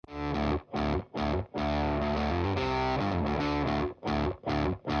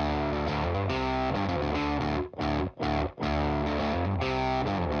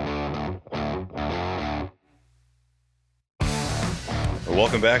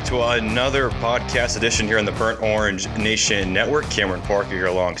welcome back to another podcast edition here on the Burnt Orange Nation Network. Cameron Parker here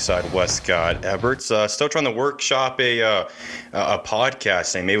alongside Westcott Eberts. Still trying to workshop a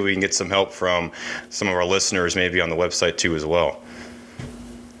podcast, and maybe we can get some help from some of our listeners, maybe on the website too as well.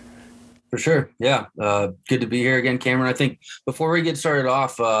 For sure. Yeah. Good to be here again, Cameron. I think before we get started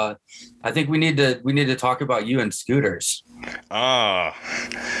off, I think we need to talk about you and scooters. I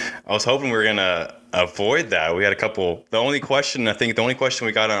was hoping we were going to avoid that. We had a couple. The only question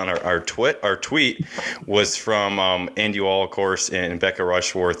we got on our tweet was from Andy Wall, of course, and Becca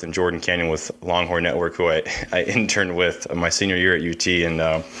Rushworth and Jordan Canyon with Longhorn Network, who I interned with my senior year at UT, and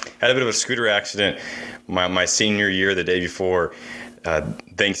had a bit of a scooter accident my senior year, the day before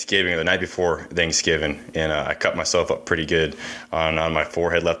Thanksgiving, or the night before Thanksgiving, and I cut myself up pretty good on my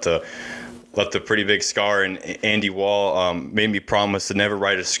forehead, left a pretty big scar, and Andy Wall made me promise to never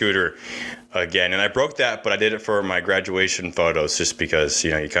ride a scooter again. And I broke that, but I did it for my graduation photos, just because,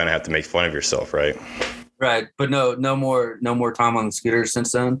 you kind of have to make fun of yourself, right? Right. But no more time on the scooter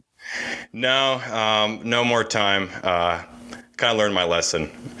since then? No, no more time. Kind of learned my lesson.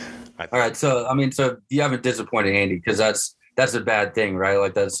 All right. So you haven't disappointed Andy, because that's a bad thing, right?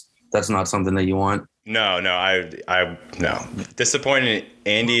 Like that's not something that you want. No, no. Disappointing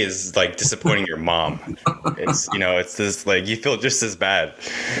Andy is like disappointing your mom. It's, it's this, like, you feel just as bad.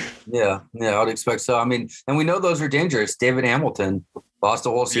 Yeah, I would expect so. And we know those are dangerous. David Hamilton lost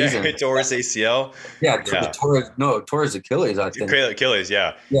a whole season. Yeah, tore his ACL. Tore his Achilles, I think. Achilles,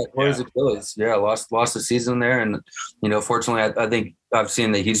 yeah. Yeah, tore his Achilles. Yeah, lost the season there. And, fortunately, I think I've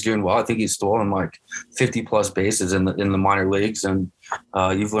seen that he's doing well. I think he's stolen like 50 plus bases in the minor leagues, and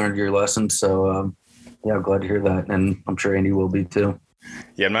you've learned your lesson. So, I'm glad to hear that. And I'm sure Andy will be too.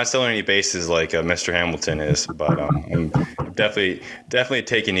 Yeah, I'm not stealing any bases like Mr. Hamilton is, but I'm definitely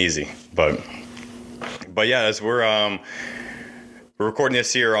taking easy. But yeah, as we're recording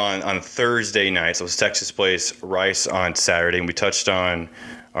this here on Thursday night, so Texas plays Rice on Saturday, and we touched on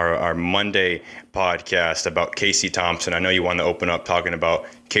our Monday podcast about Casey Thompson. I know you want to open up talking about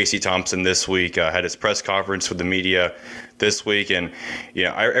Casey Thompson this week. Had his press conference with the media this week, and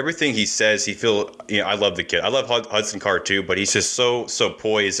everything he says, I love the kid. I love Hudson Card too, but he's just so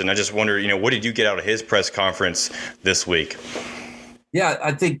poised. And I just wonder, what did you get out of his press conference this week? Yeah,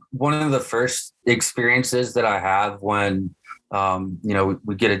 I think one of the first experiences that I have when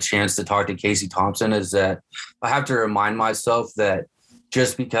we get a chance to talk to Casey Thompson is that I have to remind myself that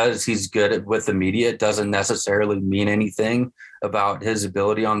just because he's good with the media doesn't necessarily mean anything about his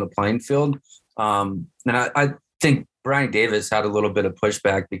ability on the playing field. And I think Brian Davis had a little bit of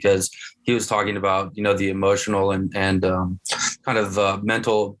pushback because he was talking about, the emotional and kind of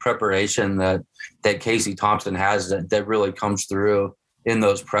mental preparation that Casey Thompson has that really comes through in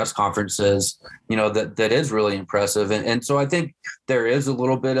those press conferences, that is really impressive. And so I think there is a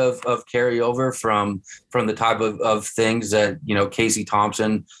little bit of carryover from the type of things that, Casey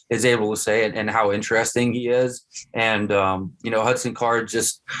Thompson is able to say and how interesting he is. And, Hudson Card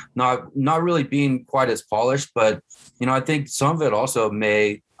just not really being quite as polished, but, I think some of it also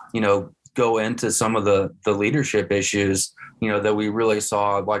may, go into some of the leadership issues, that we really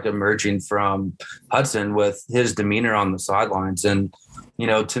saw like emerging from Hudson with his demeanor on the sidelines. And,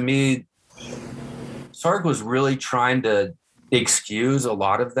 to me, Sark was really trying to excuse a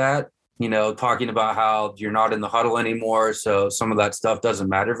lot of that, talking about how you're not in the huddle anymore, so some of that stuff doesn't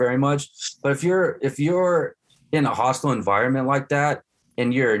matter very much. But if you're in a hostile environment like that,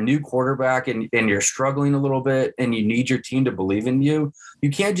 and you're a new quarterback and you're struggling a little bit and you need your team to believe in you, you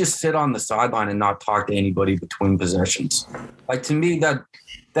can't just sit on the sideline and not talk to anybody between possessions. Like, to me,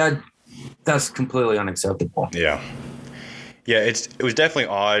 that's completely unacceptable. Yeah. Yeah, it was definitely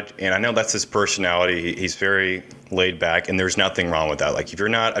odd, and I know that's his personality. He's very laid back, and there's nothing wrong with that. Like, if you're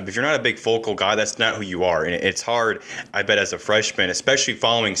not a big focal guy, that's not who you are. And it's hard, I bet, as a freshman, especially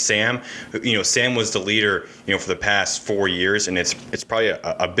following Sam. Sam was the leader, for the past 4 years, and it's probably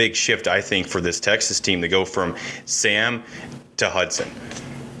a big shift, I think, for this Texas team to go from Sam to Hudson.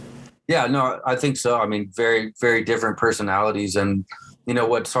 Yeah, no, I think so. Very, very different personalities, and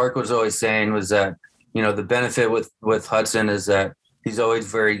what Sark was always saying was that, the benefit with Hudson is that he's always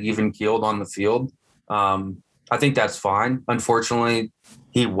very even keeled on the field. I think that's fine. Unfortunately,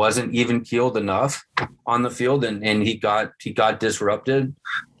 he wasn't even keeled enough on the field, and he got disrupted.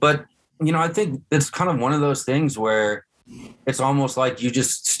 But, I think it's kind of one of those things where it's almost like you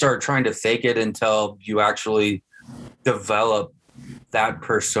just start trying to fake it until you actually develop that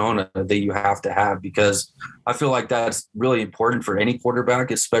persona that you have to have, because I feel like that's really important for any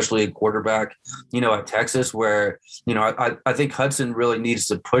quarterback, especially a quarterback, at Texas, where, I think Hudson really needs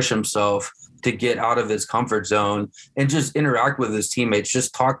to push himself to get out of his comfort zone and just interact with his teammates,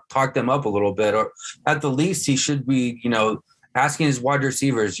 just talk them up a little bit. Or at the least, he should be, asking his wide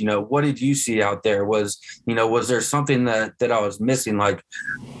receivers, what did you see out there? Was there something that I was missing? Like,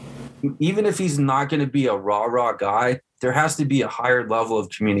 even if he's not going to be a raw guy, there has to be a higher level of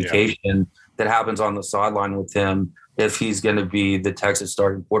communication that happens on the sideline with him if he's going to be the Texas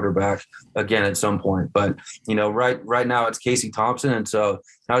starting quarterback again at some point. But, right now it's Casey Thompson. And so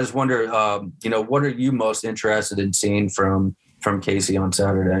I just wonder, what are you most interested in seeing from Casey on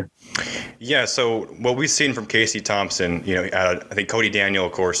Saturday? Yeah, so what we've seen from Casey Thompson, I think Cody Daniel,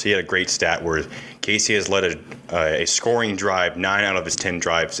 of course, he had a great stat where Casey has led a scoring drive 9 out of his 10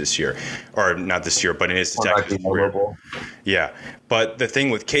 drives this year, or not this year, but in his Texas career. Yeah, but the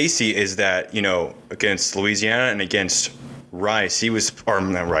thing with Casey is that against Louisiana and against Rice,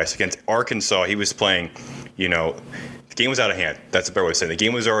 against Arkansas, he was playing, the game was out of hand. That's a better way to say it. The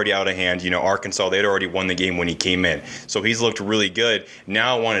game was already out of hand. Arkansas, they had already won the game when he came in. So he's looked really good.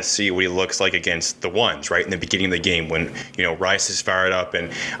 Now I want to see what he looks like against the ones, right, in the beginning of the game when, Rice is fired up.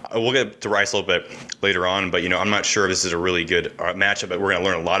 And we'll get to Rice a little bit later on, but, I'm not sure if this is a really good matchup. But we're going to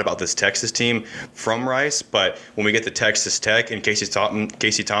learn a lot about this Texas team from Rice. But when we get to Texas Tech and Casey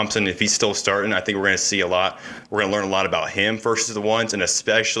Thompson, if he's still starting, I think we're going to see a lot. We're going to learn a lot about him versus the ones, and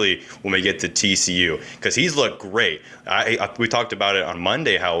especially when we get to TCU, because he's looked great. We talked about it on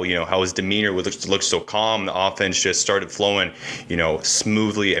Monday, how his demeanor looked so calm. The offense just started flowing,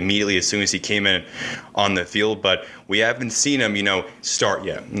 smoothly immediately as soon as he came in on the field. But we haven't seen him, start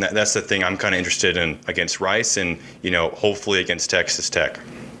yet. And that's the thing I'm kind of interested in against Rice and, hopefully against Texas Tech.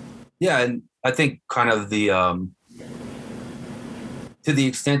 Yeah, and I think kind of the to the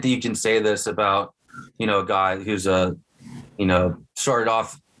extent that you can say this about, a guy who's started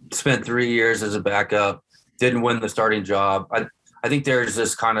off, spent 3 years as a backup, didn't win the starting job. I think there's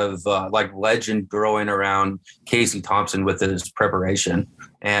this kind of legend growing around Casey Thompson with his preparation.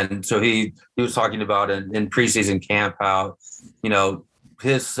 And so he was talking about in preseason camp how,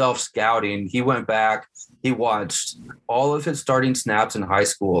 his self-scouting, he went back, he watched all of his starting snaps in high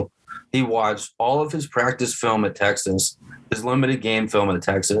school. He watched all of his practice film at Texas, his limited game film at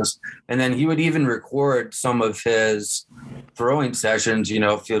Texas. And then he would even record some of his throwing sessions,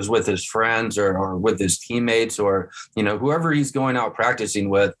 if he was with his friends or with his teammates or, whoever he's going out practicing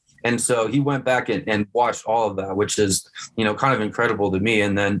with. And so he went back and watched all of that, which is, kind of incredible to me.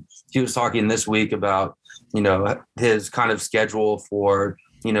 And then he was talking this week about, his kind of schedule for,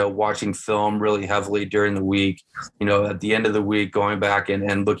 watching film really heavily during the week, at the end of the week, going back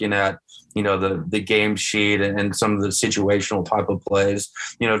and looking at, the game sheet and some of the situational type of plays,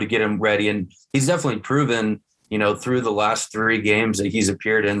 to get him ready. And he's definitely proven, through the last 3 games that he's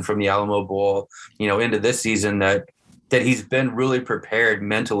appeared in from the Alamo Bowl, into this season that he's been really prepared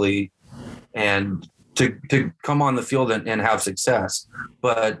mentally and to come on the field and have success.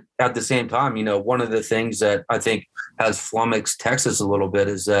 But at the same time, one of the things that I think has flummoxed Texas a little bit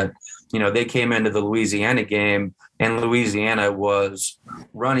is that, they came into the Louisiana game and Louisiana was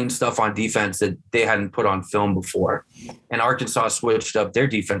running stuff on defense that they hadn't put on film before. And Arkansas switched up their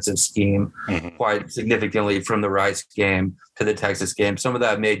defensive scheme quite significantly from the Rice game to the Texas game. Some of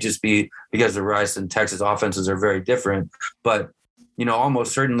that may just be because the Rice and Texas offenses are very different. But,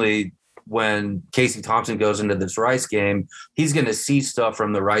 almost certainly when Casey Thompson goes into this Rice game, he's going to see stuff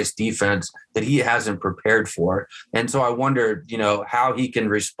from the Rice defense that he hasn't prepared for. And so I wonder, how he can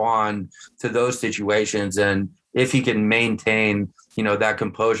respond to those situations and if he can maintain, that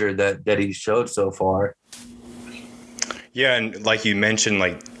composure that he's showed so far. Yeah, and like you mentioned,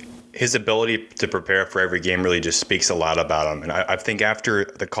 his ability to prepare for every game really just speaks a lot about him. And I think after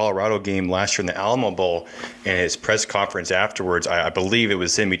the Colorado game last year in the Alamo Bowl and his press conference afterwards, I believe it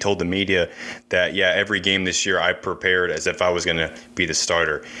was him, he told the media that, every game this year I prepared as if I was going to be the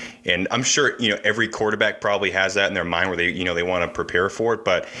starter. And I'm sure, every quarterback probably has that in their mind where they want to prepare for it.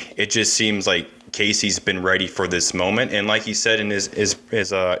 But it just seems like Casey's been ready for this moment. And like he said in his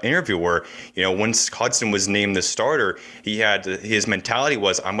interview where, once Hudson was named the starter, his mentality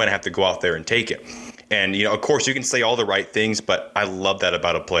was, I'm going to have to go out there and take it. And, of course, you can say all the right things, but I love that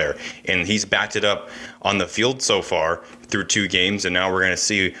about a player. And he's backed it up on the field so far through 2 games, and now we're going to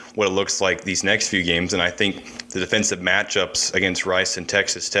see what it looks like these next few games. And I think the defensive matchups against Rice and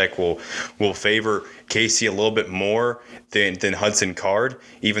Texas Tech will favor Casey a little bit more than Hudson Card,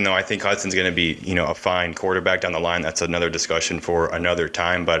 even though I think Hudson's going to be, a fine quarterback down the line. That's another discussion for another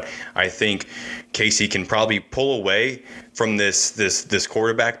time. But I think Casey can probably pull away from this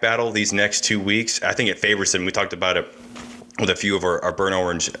quarterback battle these next 2 weeks. I think it favors him. We talked about it with a few of our Burn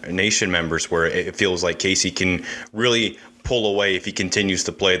Orange Nation members where it feels like Casey can really pull away if he continues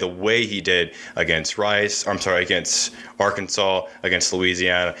to play the way he did against against Arkansas, against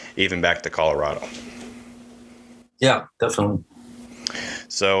Louisiana, even back to Colorado. Yeah, definitely.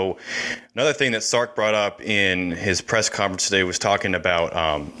 So another thing that Sark brought up in his press conference today was talking about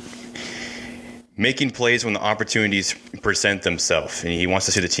making plays when the opportunities present themselves. And he wants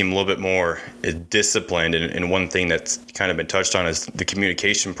to see the team a little bit more disciplined. And one thing that's kind of been touched on is the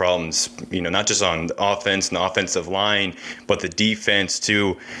communication problems, not just on the offense and the offensive line, but the defense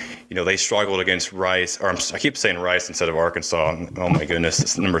too. They struggled against Rice, or I keep saying Rice instead of Arkansas. Oh my goodness,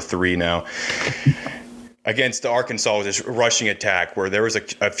 it's number 3 now. Against the Arkansas was this rushing attack where there was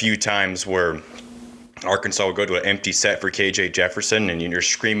a few times where Arkansas would go to an empty set for KJ Jefferson, and you're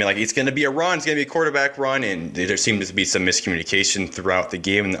screaming like it's going to be a run, it's going to be a quarterback run, and there seemed to be some miscommunication throughout the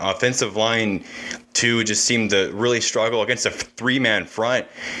game. And the offensive line, too, just seemed to really struggle against a 3-man front.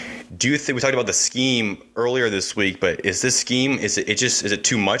 Do you think we talked about the scheme earlier this week? But is this scheme is it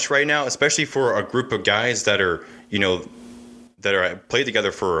too much right now, especially for a group of guys that are that are played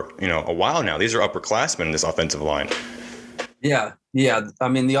together for a while now? These are upperclassmen in this offensive line. Yeah. I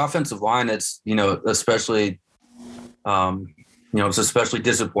mean, the offensive line, it's especially it's especially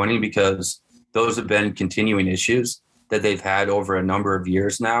disappointing because those have been continuing issues that they've had over a number of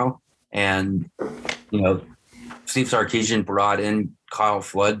years now. And Steve Sarkisian brought in Kyle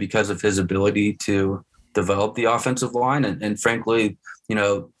Flood because of his ability to develop the offensive line, and frankly,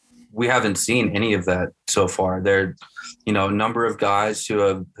 we haven't seen any of that so far. There, a number of guys who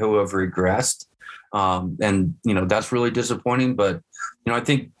have regressed, and that's really disappointing. But I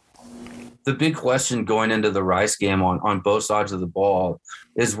think the big question going into the Rice game on both sides of the ball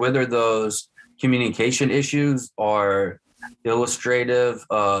is whether those communication issues are illustrative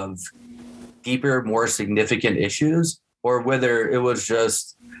of deeper, more significant issues, or whether it was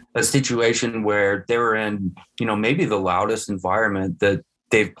just a situation where they were in, maybe the loudest environment that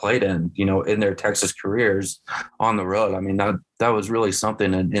they've played in their Texas careers on the road. I mean, that was really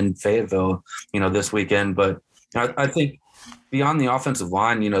something in Fayetteville, this weekend. But I think beyond the offensive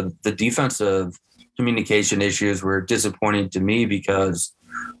line, the defensive communication issues were disappointing to me because,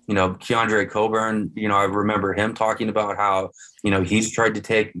 Keandre Coburn, I remember him talking about how, he's tried to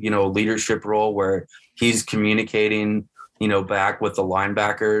take, a leadership role where he's communicating, back with the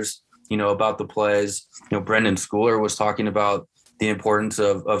linebackers, about the plays. Brendan Schooler was talking about the importance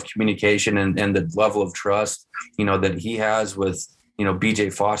of communication and the level of trust, that he has with,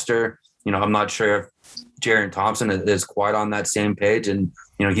 BJ Foster. I'm not sure if Jaron Thompson is quite on that same page, and,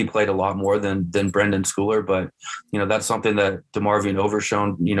 he played a lot more than Brendan Schooler, but, that's something that DeMarvion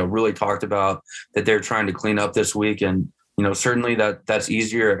Overshown, really talked about that they're trying to clean up this week. And, certainly that's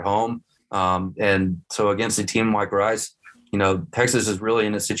easier at home. And so against a team like Rice, Texas is really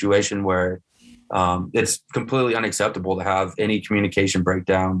in a situation where it's completely unacceptable to have any communication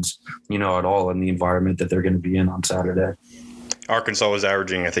breakdowns, at all in the environment that they're going to be in on Saturday. Arkansas was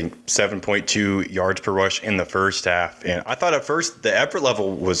averaging, I think, 7.2 yards per rush in the first half. And I thought at first the effort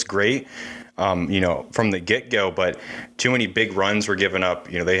level was great, from the get-go, but too many big runs were given up.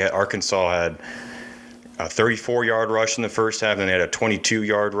 Arkansas had a 34-yard rush in the first half, and they had a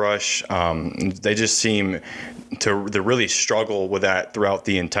 22-yard rush. They just seem to really struggle with that throughout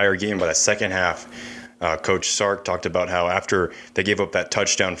the entire game. By the second half, Coach Sark talked about how after they gave up that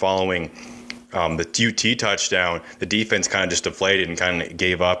touchdown following the UT touchdown, the defense kind of just deflated and kind of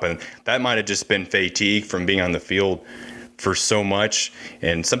gave up. And that might have just been fatigue from being on the field for so much.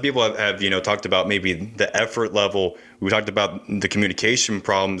 And some people have talked about maybe the effort level. We talked about the communication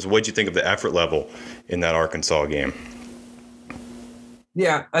problems. What did you think of the effort level in that Arkansas game?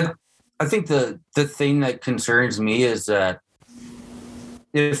 Yeah, I think the thing that concerns me is that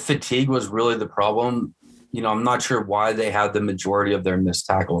if fatigue was really the problem, I'm not sure why they had the majority of their missed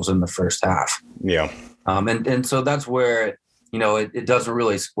tackles in the first half. Yeah. And so that's where, it doesn't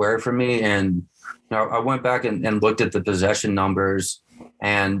really square for me. And, I went back and looked at the possession numbers,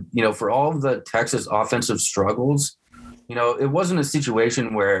 and, for all of the Texas offensive struggles, it wasn't a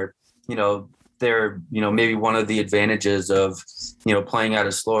situation where, they're, maybe one of the advantages of, playing at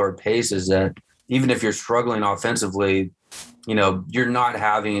a slower pace is that even if you're struggling offensively, you're not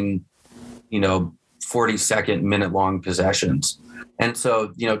having, 40-second, minute-long possessions. And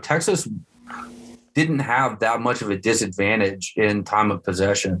so, Texas didn't have that much of a disadvantage in time of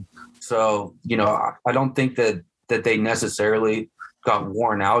possession. So, I don't think that they necessarily got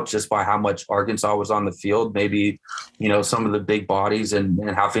worn out just by how much Arkansas was on the field. Maybe, some of the big bodies and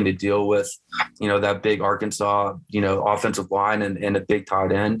having to deal with, that big Arkansas, offensive line and a big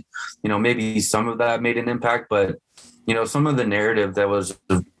tight end, maybe some of that made an impact. But, some of the narrative that was,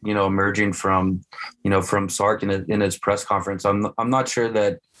 emerging from, from Sark in his press conference, I'm not sure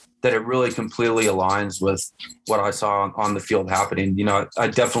that it really completely aligns with what I saw on the field happening. I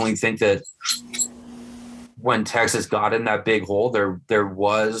definitely think that when Texas got in that big hole, there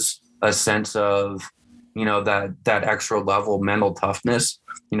was a sense of, that extra level of mental toughness,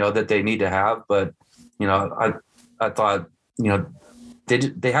 that they need to have. But, I thought,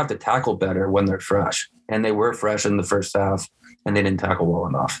 they have to tackle better when they're fresh, and they were fresh in the first half, and they didn't tackle well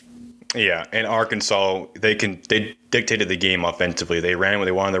enough. Yeah, and Arkansas, they dictated the game offensively. They ran when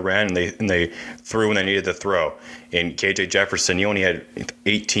they wanted to run, and they threw when they needed to throw. And KJ Jefferson, he only had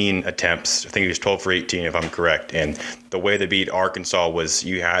 18 attempts. I think he was 12 for 18, if I'm correct. And the way they beat Arkansas was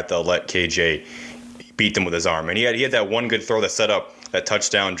you had to let KJ beat them with his arm. And he had that one good throw that set up that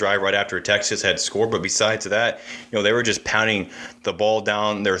touchdown drive right after Texas had scored. But besides that, they were just pounding the ball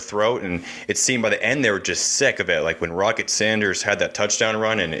down their throat. And it seemed by the end they were just sick of it. Like when Rocket Sanders had that touchdown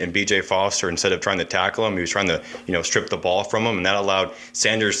run and B.J. Foster, instead of trying to tackle him, he was trying to, strip the ball from him. And that allowed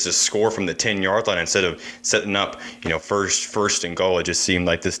Sanders to score from the 10-yard line instead of setting up, first and goal. It just seemed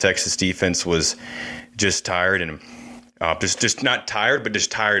like this Texas defense was just tired and just not tired, but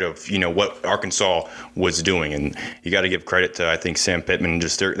just tired of what Arkansas was doing. And you got to give credit to, I think, Sam Pittman,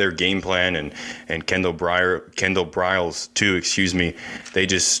 just their game plan, and Kendall Briles too. Excuse me. They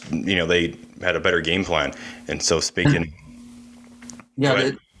just they had a better game plan. And so speaking,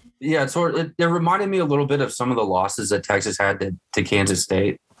 it reminded me a little bit of some of the losses that Texas had to Kansas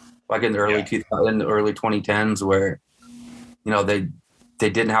State, like in the early 2010s, where they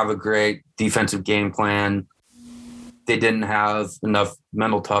didn't have a great defensive game plan. They didn't have enough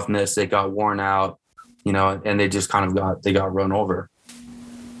mental toughness. They got worn out, and they just kind of got run over.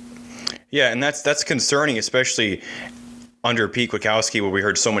 Yeah, and that's concerning, especially under Pete Kwiatkowski, where we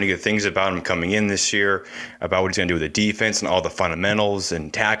heard so many good things about him coming in this year, about what he's going to do with the defense and all the fundamentals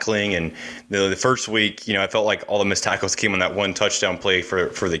and tackling. And the first week, I felt like all the missed tackles came on that one touchdown play for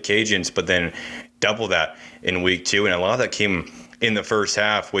the Cajuns, but then double that in week 2, and a lot of that came in the first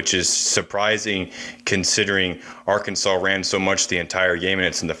half, which is surprising considering Arkansas ran so much the entire game, and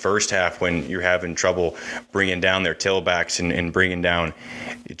it's in the first half when you're having trouble bringing down their tailbacks and bringing down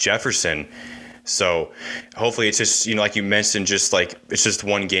Jefferson. So hopefully it's just, like you mentioned, just like it's just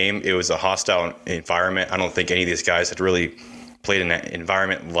one game. It was a hostile environment. I don't think any of these guys had really played in an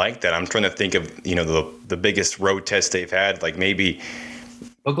environment like that. I'm trying to think of, the biggest road test they've had, like maybe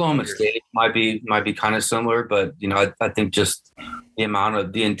Oklahoma State might be kind of similar, but I think just the amount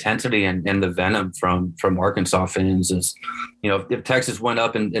of the intensity and the venom from Arkansas fans is, if Texas went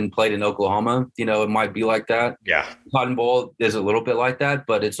up and played in Oklahoma, it might be like that. Yeah, Cotton Bowl is a little bit like that,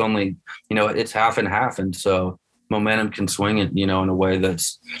 but it's only it's half and half, and so momentum can swing it in a way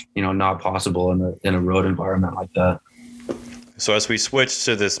that's not possible in a road environment like that. So as we switch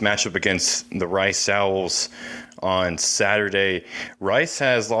to this matchup against the Rice Owls on Saturday, Rice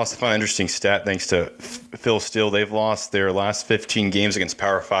has lost. I found an interesting stat thanks to Phil Steele. They've lost their last 15 games against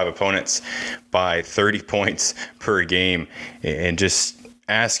Power 5 opponents by 30 points per game. And just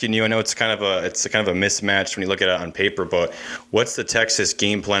asking you, I know it's kind of a mismatch when you look at it on paper, but what's the Texas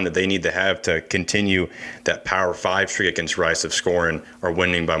game plan that they need to have to continue that Power 5 streak against Rice of scoring or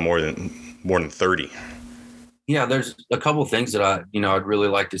winning by more than 30? Yeah, there's a couple of things that I'd really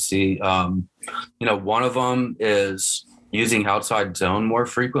like to see. One of them is using outside zone more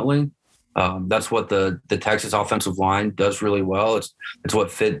frequently. That's what the Texas offensive line does really well. It's what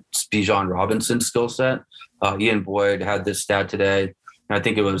fits Bijan Robinson's skill set. Ian Boyd had this stat today, and I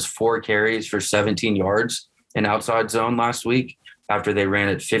think it was 4 carries for 17 yards in outside zone last week after they ran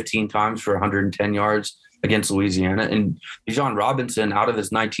it 15 times for 110 yards against Louisiana. And Bijan Robinson, out of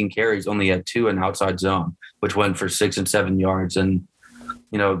his 19 carries, only had 2 in outside zone, which went for 6 and 7 yards. And,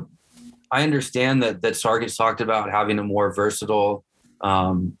 I understand that Sark has talked about having a more versatile,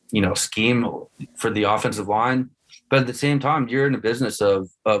 scheme for the offensive line. But at the same time, you're in the business of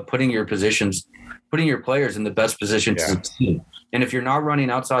putting your players in the best position to succeed. And if you're not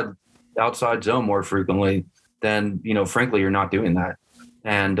running outside zone more frequently, then, frankly, you're not doing that.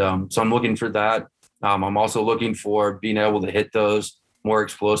 And so I'm looking for that. I'm also looking for being able to hit those more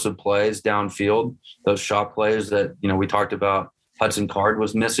explosive plays downfield, those shot plays that, we talked about Hudson Card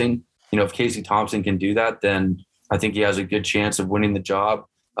was missing. If Casey Thompson can do that, then I think he has a good chance of winning the job.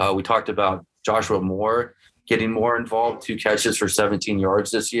 We talked about Joshua Moore getting more involved, 2 catches for 17 yards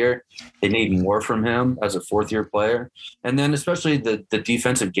this year. They need more from him as a 4th-year player. And then especially the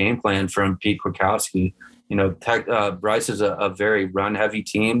defensive game plan from Pete Kwiatkowski. Bryce is a very run-heavy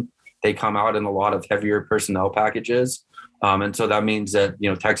team. They come out in a lot of heavier personnel packages. And so that means that,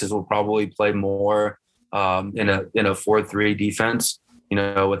 Texas will probably play more in a 4-3 defense,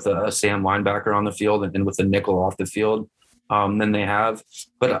 with a Sam linebacker on the field and with a nickel off the field than they have.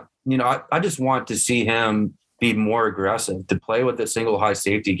 But, I just want to see him be more aggressive, to play with a single high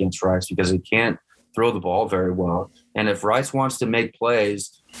safety against Rice, because he can't throw the ball very well. And if Rice wants to make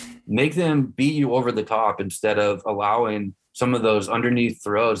plays, make them beat you over the top instead of allowing some of those underneath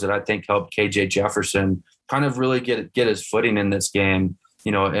throws that I think helped KJ Jefferson kind of really get his footing in this game,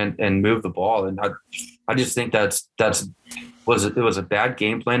 and move the ball. And I just think it was a bad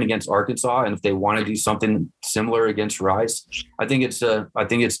game plan against Arkansas. And if they want to do something similar against Rice, I think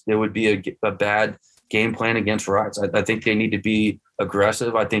it would be a bad game plan against Rice. I think they need to be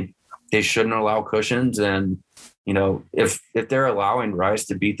aggressive. I think they shouldn't allow cushions. And, if they're allowing Rice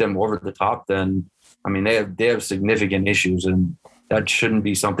to beat them over the top, then, they have significant issues, and that shouldn't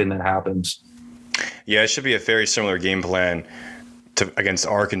be something that happens. Yeah, it should be a very similar game plan against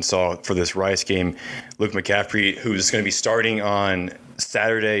Arkansas for this Rice game. Luke McCaffrey, who's going to be starting on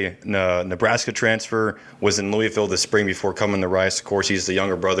Saturday, Nebraska transfer, was in Louisville this spring before coming to Rice. Of course, he's the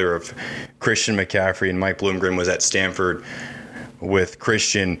younger brother of Christian McCaffrey, and Mike Bloomgren was at Stanford with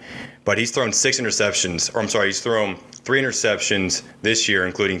Christian. But he's thrown he's thrown 3 interceptions this year,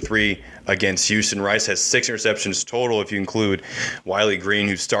 including 3 against Houston. Rice has 6 interceptions total if you include Wiley Green,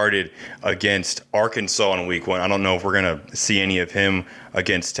 who started against Arkansas in week 1. I don't know if we're going to see any of him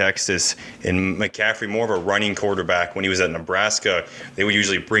against Texas. And McCaffrey, more of a running quarterback. When he was at Nebraska, they would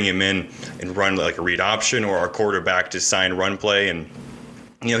usually bring him in and run like a read option or a quarterback to sign run play. And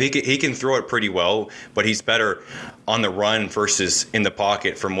he can throw it pretty well, but he's better on the run versus in the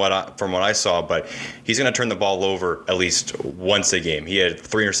pocket from what I saw. But he's going to turn the ball over at least once a game. He had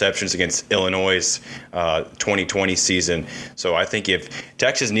 3 interceptions against Illinois' 2020 season. So I think if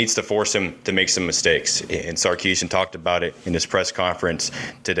Texas needs to force him to make some mistakes, and Sarkisian talked about it in his press conference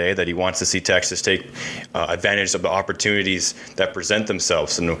today, that he wants to see Texas take advantage of the opportunities that present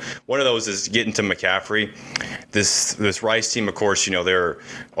themselves. And one of those is getting to McCaffrey. This Rice team, of course, they're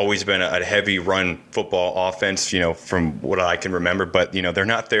always been a heavy run football offense, from what I can remember, but they're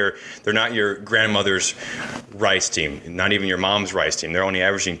not your grandmother's Rice team, not even your mom's Rice team. They're only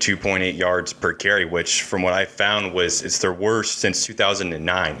averaging 2.8 yards per carry, which from what I found it's their worst since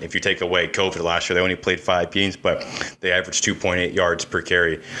 2009. If you take away COVID last year, they only played 5 games, but they averaged 2.8 yards per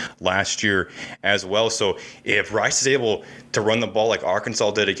carry last year as well. So if Rice is able to run the ball like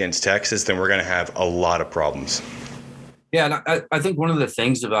Arkansas did against Texas, then we're going to have a lot of problems. Yeah, and I think one of the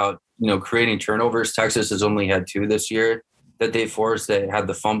things about, creating turnovers, Texas has only had 2 this year that they forced. They had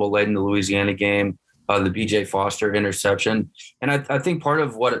the fumble late in the Louisiana game, the B.J. Foster interception. And I think part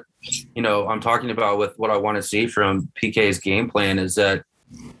of what, I'm talking about with what I want to see from PK's game plan is that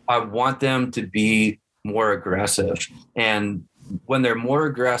I want them to be more aggressive. And when they're more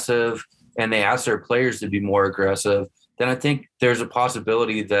aggressive and they ask their players to be more aggressive, then I think there's a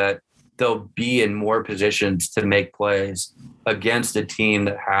possibility that they'll be in more positions to make plays against a team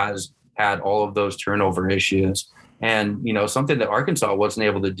that has had all of those turnover issues. And, something that Arkansas wasn't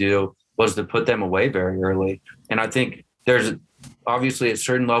able to do was to put them away very early. And I think there's obviously a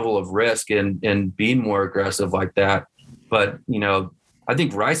certain level of risk in being more aggressive like that. But, I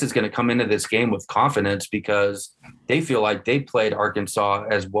think Rice is going to come into this game with confidence because they feel like they played Arkansas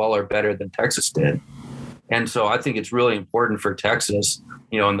as well or better than Texas did. And so I think it's really important for Texas,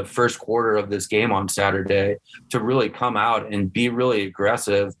 in the first quarter of this game on Saturday, to really come out and be really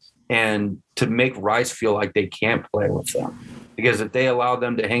aggressive and to make Rice feel like they can't play with them. Because if they allow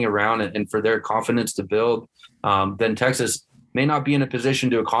them to hang around and for their confidence to build, then Texas may not be in a position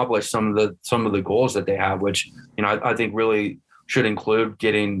to accomplish some of the goals that they have, which, I think really should include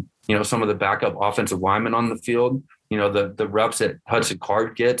getting, some of the backup offensive linemen on the field. The reps that Hudson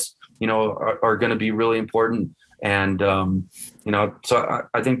Card gets, are going to be really important. And, so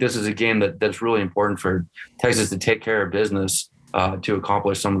I think this is a game that's really important for Texas to take care of business to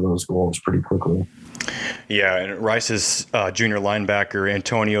accomplish some of those goals pretty quickly. Yeah, and Rice's junior linebacker,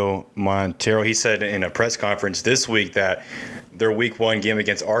 Antonio Montero, he said in a press conference this week that their week 1 game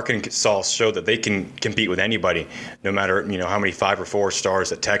against Arkansas showed that they can compete with anybody, no matter, how many 5 or 4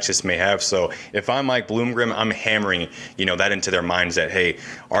 stars that Texas may have. So if I'm Mike Bloomgren, I'm hammering, that into their minds that, hey,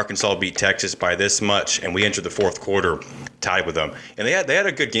 Arkansas beat Texas by this much, and we entered the 4th quarter tied with them. And they had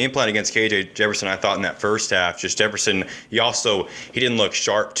a good game plan against KJ Jefferson, I thought, in that first half. Just Jefferson, he didn't look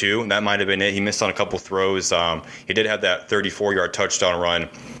sharp too. That might have been it. He missed on a couple throws. He did have that 34-yard touchdown run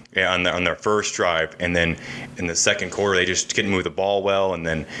on their first drive, and then in the second quarter they just couldn't move the ball well. And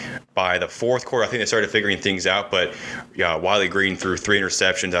then by the 4th quarter, I think they started figuring things out. But yeah, Wiley Green threw 3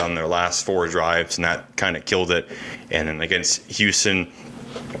 interceptions on their last 4 drives, and that kind of killed it. And then against Houston,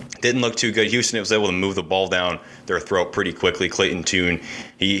 didn't look too good. Houston was able to move the ball down their throat pretty quickly. Clayton Tune,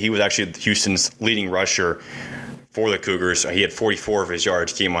 he was actually Houston's leading rusher for the Cougars. He had 44 of his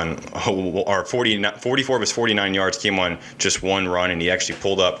yards came on, or 44 of his 49 yards came on just one run, and he actually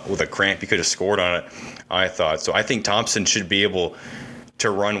pulled up with a cramp. He could have scored on it, I thought. So I think Thompson should be able to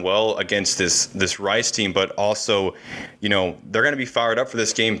run well against this Rice team, but also, they're going to be fired up for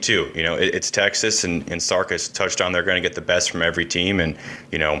this game too. It's Texas, and Sark has touched on they're going to get the best from every team, and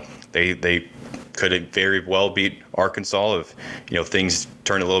they could very well beat Arkansas if things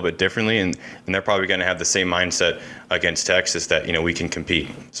turn a little bit differently, and they're probably going to have the same mindset against Texas that we can compete.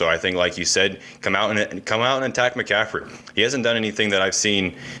 So I think, like you said, come out and attack McCaffrey. He hasn't done anything that I've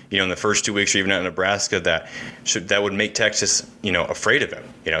seen in the first 2 weeks or even at Nebraska that would make Texas afraid of him.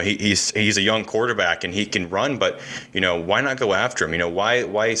 He's a young quarterback and he can run, but why not go after him?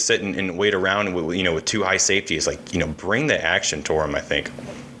 Why sit and wait around with two high safeties? Bring the action to him, I think.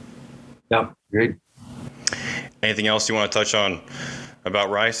 Yeah, great. Anything else you want to touch on about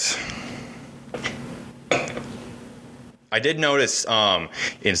Rice? I did notice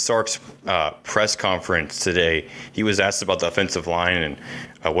in Sark's press conference today, he was asked about the offensive line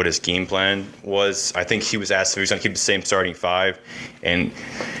and what his game plan was. I think he was asked if he was going to keep the same starting five. And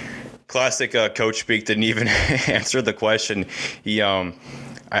classic coach speak, didn't even answer the question.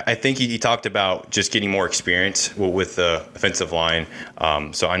 I think he talked about just getting more experience with the offensive line.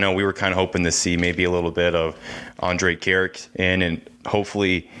 So I know we were kind of hoping to see maybe a little bit of Andre Carrick in and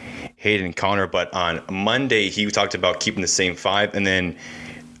hopefully Hayden Connor. But on Monday, he talked about keeping the same five. And then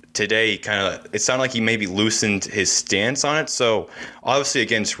today, it sounded like he maybe loosened his stance on it. So obviously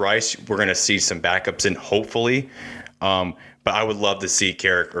against Rice, we're going to see some backups in, hopefully. But I would love to see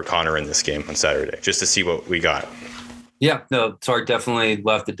Carrick or Connor in this game on Saturday, just to see what we got. Yeah, no, Sark definitely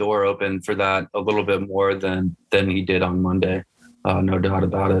left the door open for that a little bit more than he did on Monday. No doubt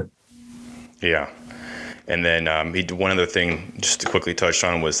about it. Yeah. And then one other thing just to quickly touch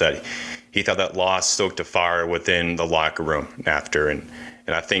on was that he thought that loss stoked a fire within the locker room after. And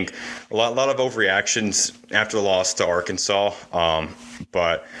I think a lot of overreactions after the loss to Arkansas.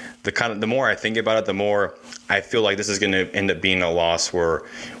 But the more I think about it, the more I feel like this is going to end up being a loss where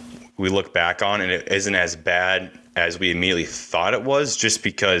we look back on and it isn't as bad as we immediately thought it was, just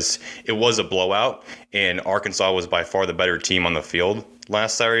because it was a blowout and Arkansas was by far the better team on the field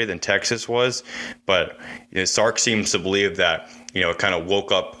last Saturday than Texas was. But Sark seems to believe that it kind of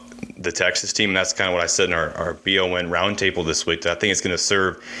woke up the Texas team. And that's kind of what I said in our BON roundtable this week. I think it's going to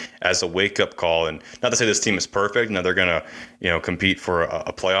serve as a wake-up call. And not to say this team is perfect. Now they're going to compete for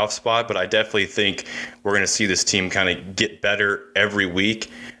a playoff spot. But I definitely think we're going to see this team kind of get better every week.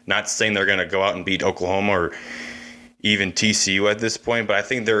 Not saying they're going to go out and beat Oklahoma or even TCU at this point, but I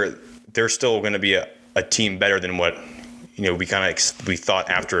think they're still going to be a team better than what we thought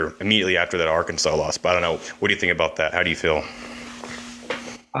immediately after that Arkansas loss. But I don't know. What do you think about that? How do you feel?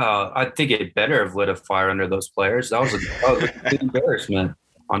 I think it better have lit a fire under those players. That was a complete embarrassment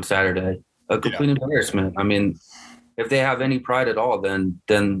on Saturday. A complete embarrassment. I mean, if they have any pride at all, then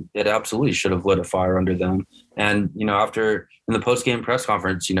it absolutely should have lit a fire under them. And after in the post-game press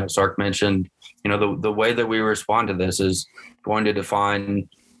conference, Sark mentioned, the way that we respond to this is going to define,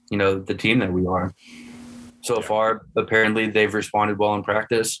 the team that we are. So far, apparently they've responded well in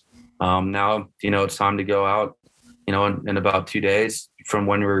practice. Now, it's time to go out, in about 2 days from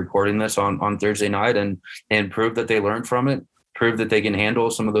when we're recording this on Thursday night and prove that they learned from it, prove that they can handle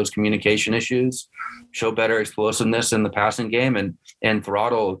some of those communication issues, show better explosiveness in the passing game, and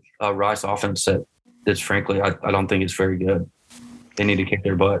throttle Rice offense that's frankly, I don't think it's very good. They need to kick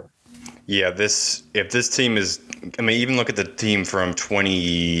their butt. Yeah, if this team is, even look at the team from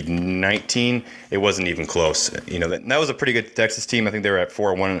 2019, it wasn't even close. That was a pretty good Texas team. I think they were at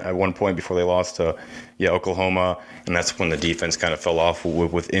 4-1 at one point before they lost to Oklahoma, and that's when the defense kind of fell off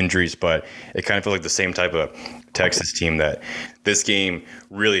with injuries. But it kind of feels like the same type of Texas team that this game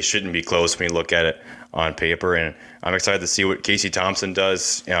really shouldn't be close when you look at it on paper. And I'm excited to see what Casey Thompson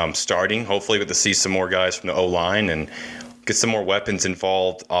does starting. Hopefully we get to see some more guys from the O-line and get some more weapons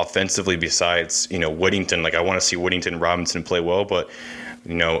involved offensively besides, Whittington. I want to see Whittington and Robinson play well, but,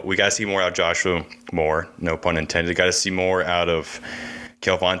 we got to see more out of Joshua Moore, no pun intended. Got to see more out of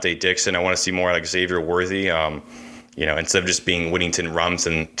Kelvonte Dixon. I want to see more out of Xavier Worthy, instead of just being Whittington and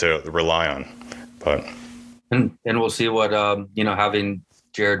Robinson to rely on. But And we'll see what, having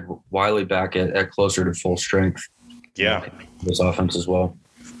Jared Wiley back at closer to full strength. Yeah. This offense as well.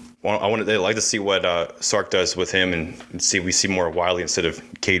 Well, I'd like to see what Sark does with him and see we see more of Wiley instead of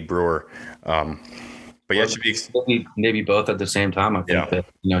Cade Brewer. But yeah, it should be maybe both at the same time. I think that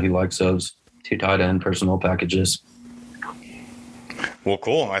he likes those two tight end personnel packages. Well,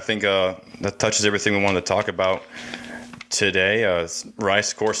 cool. I think that touches everything we wanted to talk about today.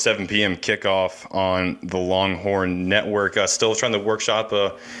 Rice, of course, 7 p.m. kickoff on the Longhorn Network. Still trying to workshop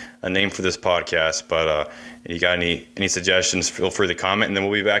a name for this podcast, but you got any suggestions, feel free to comment. And then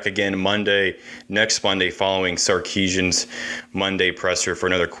we'll be back again next Monday, following Sarkisian's Monday presser for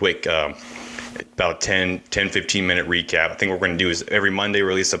another quick about 15 minute recap. I think what we're going to do is every Monday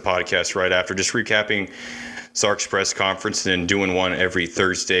release a podcast right after, just recapping Sark's press conference, and then doing one every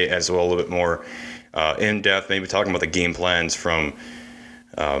Thursday as well, a little bit more in depth, maybe talking about the game plans from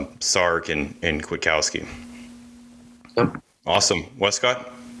Sark and Kwiatkowski. Yep. Awesome.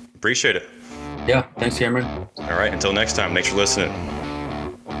 Westcott, appreciate it. Yeah, thanks, Cameron. All right, until next time, thanks for listening.